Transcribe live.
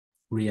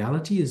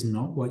reality is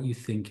not what you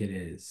think it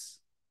is.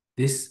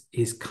 This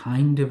is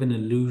kind of an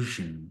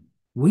illusion.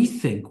 We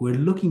think we're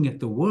looking at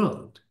the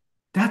world.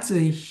 That's a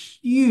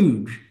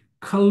huge,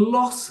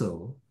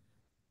 colossal,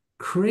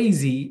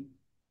 crazy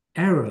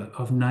era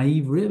of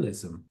naive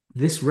realism.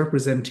 This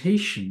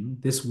representation,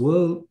 this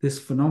world, this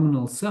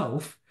phenomenal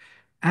self,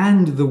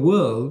 and the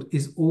world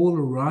is all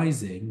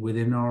arising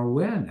within our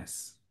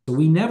awareness. So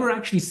we never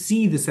actually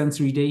see the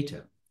sensory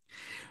data.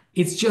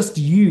 It's just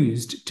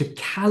used to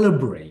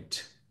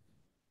calibrate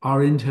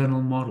our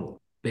internal model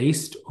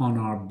based on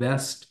our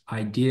best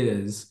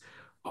ideas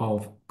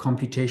of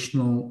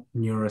computational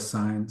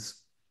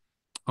neuroscience,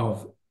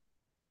 of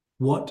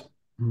what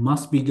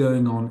must be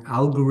going on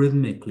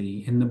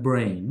algorithmically in the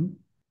brain.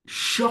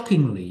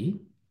 Shockingly,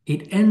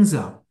 it ends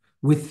up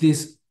with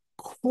this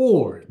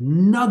core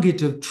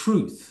nugget of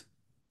truth,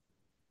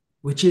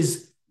 which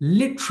is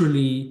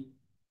literally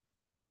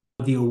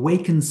the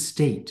awakened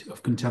state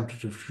of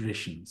contemplative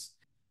traditions.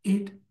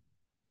 It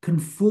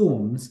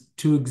conforms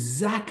to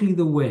exactly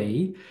the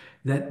way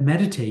that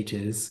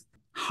meditators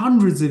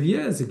hundreds of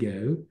years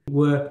ago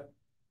were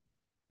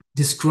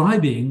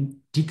describing,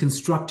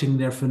 deconstructing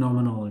their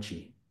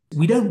phenomenology.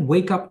 We don't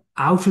wake up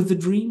out of the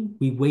dream,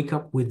 we wake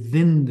up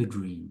within the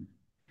dream.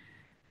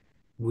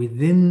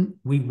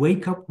 We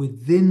wake up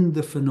within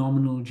the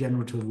phenomenal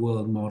generative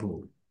world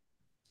model.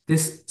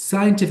 This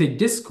scientific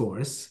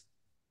discourse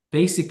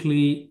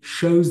basically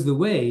shows the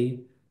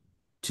way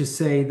to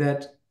say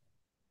that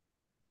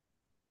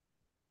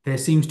there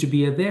seems to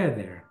be a there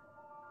there.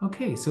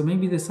 Okay, so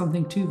maybe there's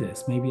something to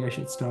this. Maybe I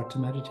should start to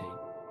meditate.